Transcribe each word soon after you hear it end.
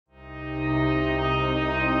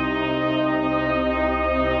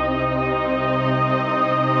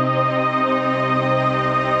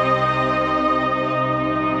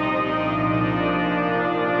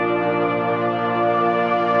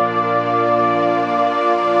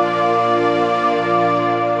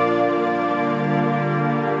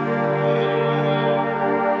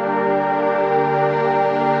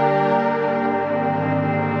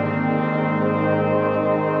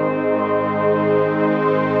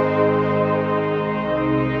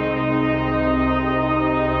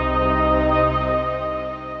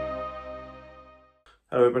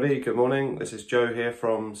good morning. This is Joe here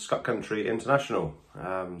from Scott Country International.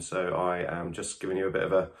 So I am just giving you a bit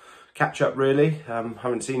of a catch up really.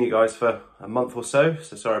 Haven't seen you guys for a month or so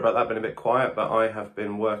sorry about that, been a bit quiet, but I have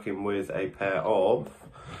been working with a pair of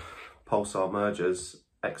Pulsar Mergers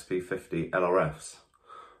XP50 LRFs.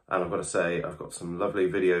 And I've got to say, I've got some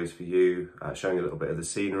lovely videos for you showing a little bit of the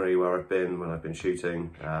scenery where I've been when I've been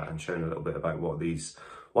shooting and showing a little bit about what these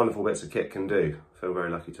wonderful bits of kit can do. I feel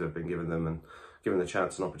very lucky to have been given them and given the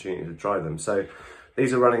chance and opportunity to try them. So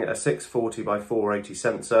these are running at a 640 by 480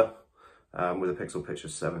 sensor with a pixel pitch of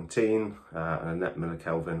 17 and a net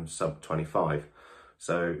millikelvin sub 25.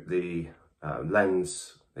 So the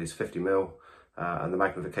lens is 50mm and the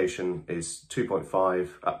magnification is 2.5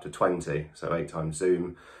 up to 20, so 8 times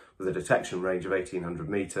zoom, with a detection range of 1800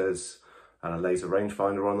 meters and a laser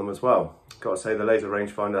rangefinder on them as well. Got to say, the laser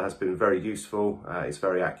rangefinder has been very useful. It's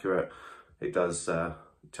very accurate. It does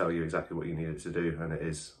tell you exactly what you need it to do, and it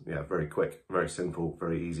is very quick, very simple,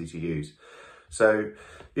 very easy to use. So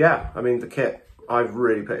yeah, I mean, the kit, I've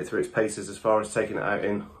really put it through its paces as far as taking it out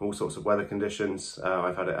in all sorts of weather conditions.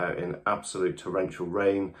 I've had it out in absolute torrential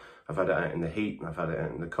rain, I've had it out in the heat, and I've had it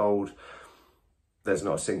out in the cold. There's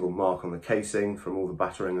not a single mark on the casing from all the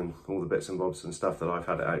battering and all the bits and bobs and stuff that I've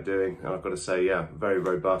had it out doing. And I've got to say, yeah, very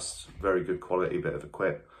robust, very good quality bit of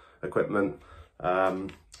equipment.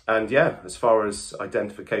 And yeah, as far as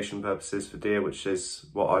identification purposes for deer, which is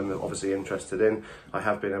what I'm obviously interested in, I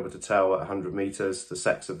have been able to tell at 100 meters the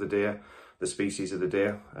sex of the deer, the species of the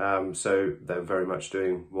deer. So they're very much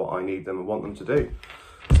doing what I need them and want them to do.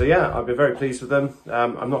 So yeah, I've been very pleased with them.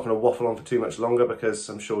 I'm not going to waffle on for too much longer because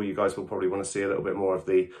I'm sure you guys will probably want to see a little bit more of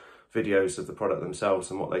the videos of the product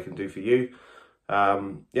themselves and what they can do for you.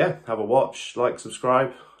 Yeah, have a watch, like,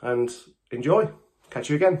 subscribe, and enjoy. Catch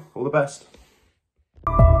you again. All the best.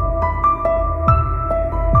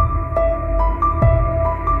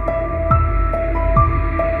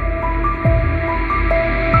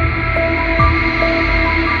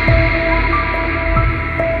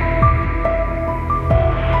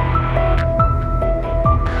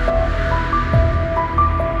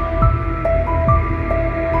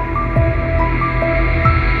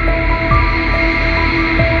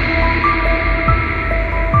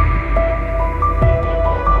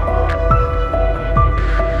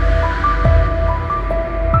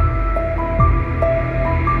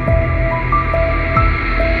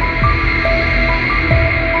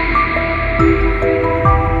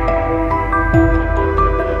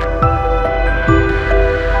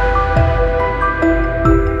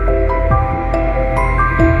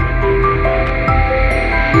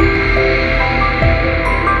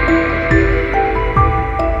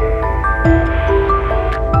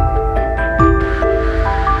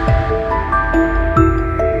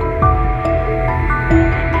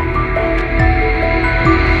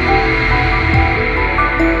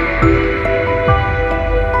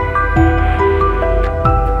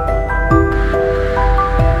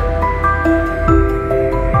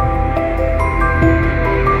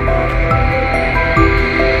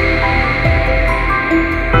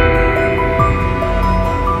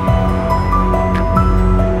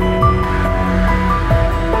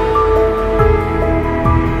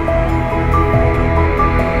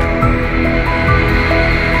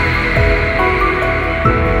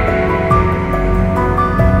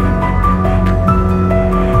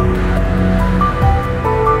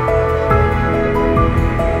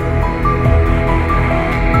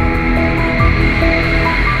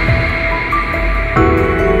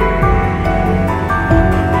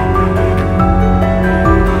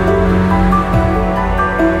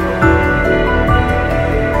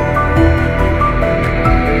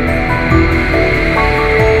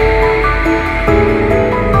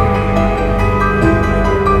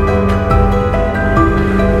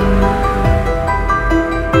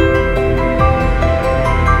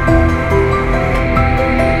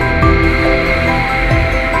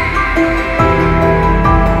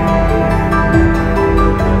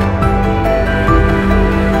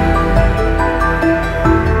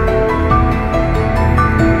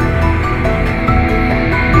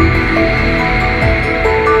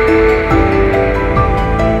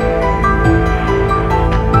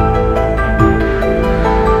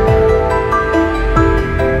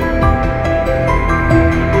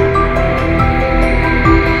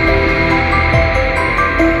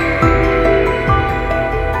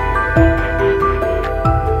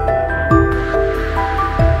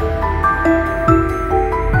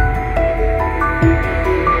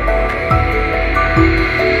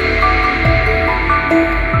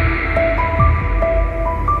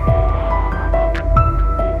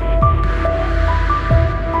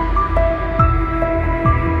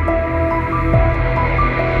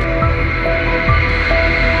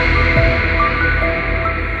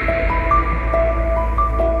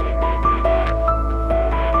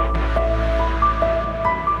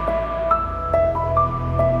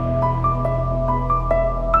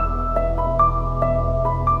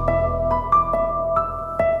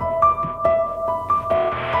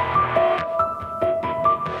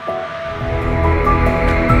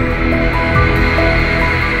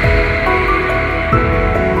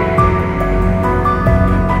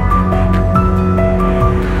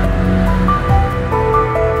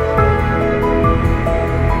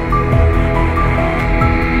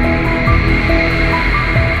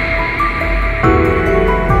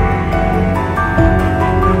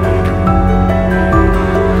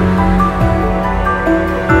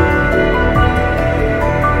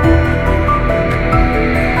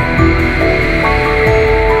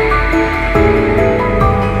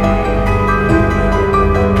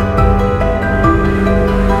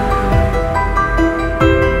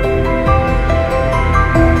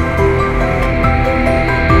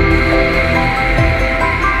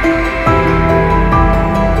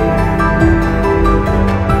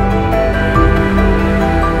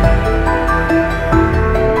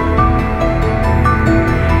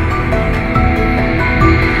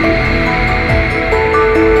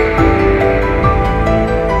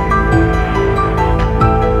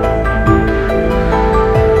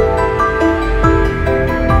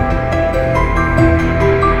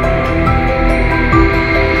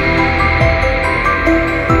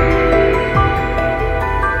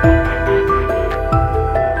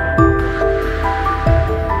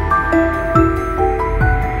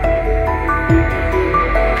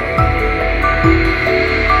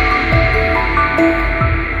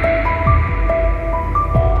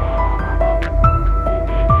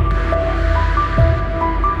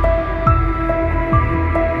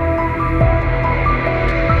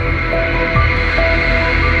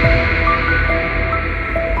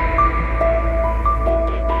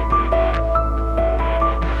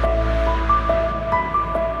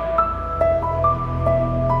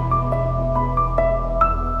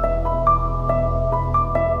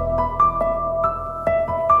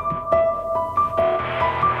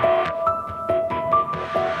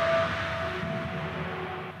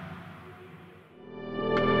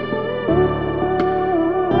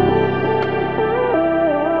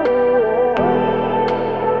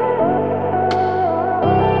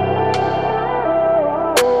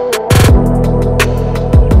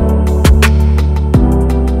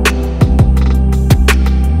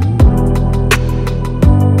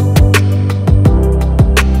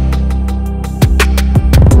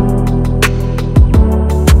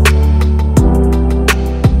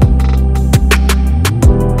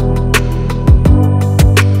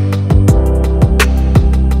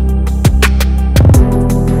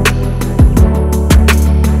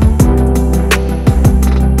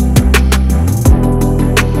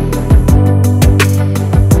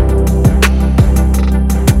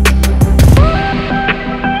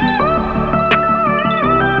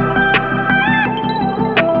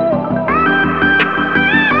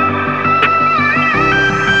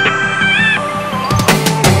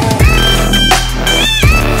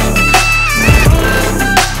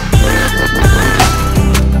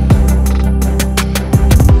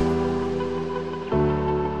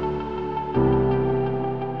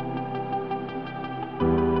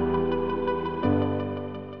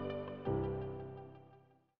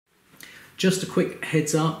 Just a quick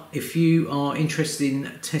heads up, if you are interested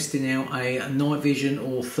in testing out a night vision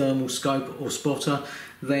or thermal scope or spotter,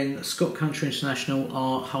 then Scott Country International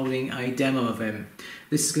are holding a demo event.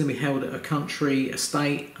 This is going to be held at a country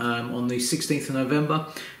estate on the 16th of November,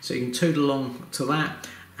 so you can toodle along to that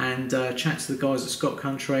and chat to the guys at Scott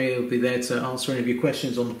Country. They'll be there to answer any of your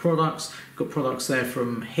questions on the products. We've got products there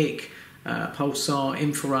from HIC, Pulsar,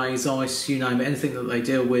 infrared, Zeiss, you name it, anything that they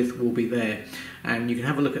deal with will be there. And you can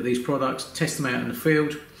have a look at these products, test them out in the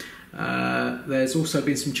field. There's also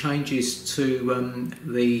been some changes to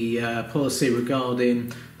the policy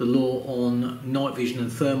regarding the law on night vision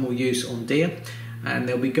and thermal use on deer. And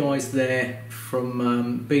there'll be guys there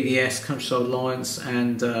from BDS, Countryside Alliance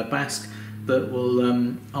and Basque that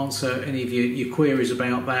will answer any of your queries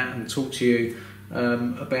about that and talk to you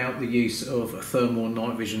about the use of thermal and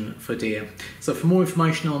night vision for deer. So for more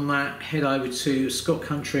information on that, head over to Scott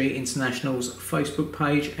Country International's Facebook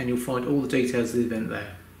page and you'll find all the details of the event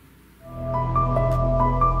there.